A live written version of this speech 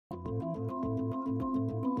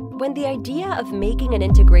When the idea of making an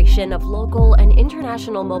integration of local and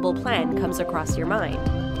international mobile plan comes across your mind,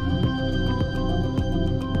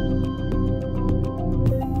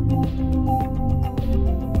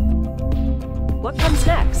 what comes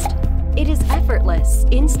next? It is effortless,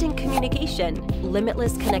 instant communication,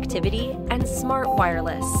 limitless connectivity, and smart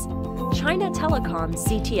wireless. China Telecom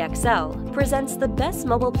CTXL presents the best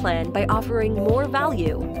mobile plan by offering more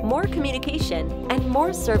value, more communication, and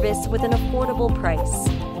more service with an affordable price.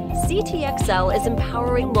 CTXL is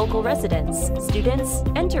empowering local residents, students,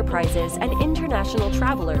 enterprises, and international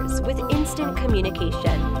travelers with instant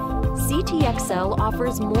communication. CTXL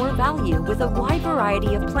offers more value with a wide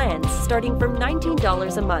variety of plans starting from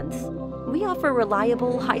 $19 a month. We offer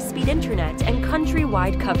reliable, high-speed internet and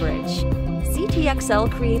countrywide coverage.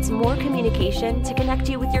 CTXL creates more communication to connect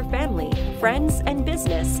you with your family, friends, and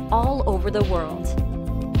business all over the world.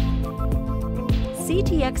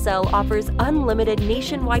 CTXL offers unlimited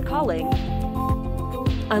nationwide calling,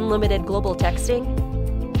 unlimited global texting,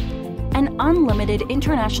 and unlimited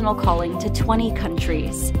international calling to 20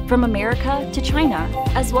 countries, from America to China,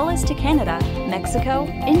 as well as to Canada, Mexico,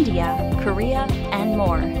 India, Korea, and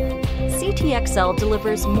more. CTXL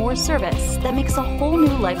delivers more service that makes a whole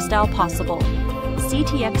new lifestyle possible.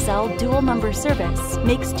 CTXL dual number service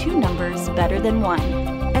makes two numbers better than one,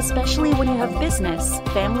 especially when you have business,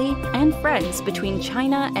 family, and friends between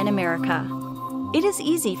China and America. It is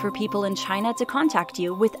easy for people in China to contact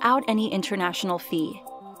you without any international fee.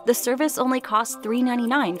 The service only costs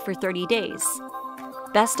 $3.99 for 30 days.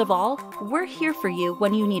 Best of all, we're here for you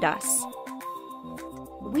when you need us.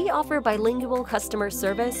 We offer bilingual customer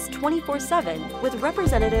service 24/7 with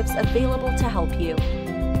representatives available to help you.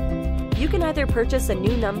 You can either purchase a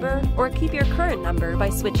new number or keep your current number by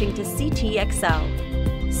switching to CTXL.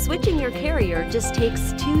 Switching your carrier just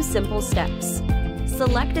takes 2 simple steps.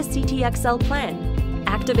 Select a CTXL plan,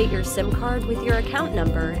 activate your SIM card with your account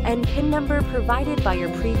number and PIN number provided by your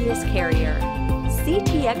previous carrier.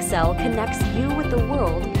 CTXL connects you with the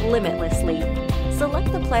world limitlessly. Select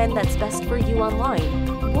the plan that's best for you online.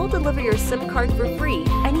 We'll deliver your SIM card for free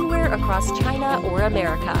anywhere across China or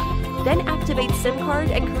America. Then activate SIM card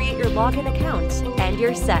and create your login account, and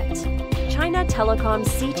you're set. China Telecom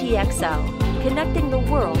CTXL, connecting the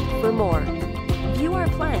world for more. View our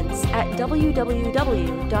plans at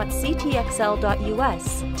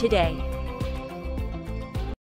www.ctxl.us today.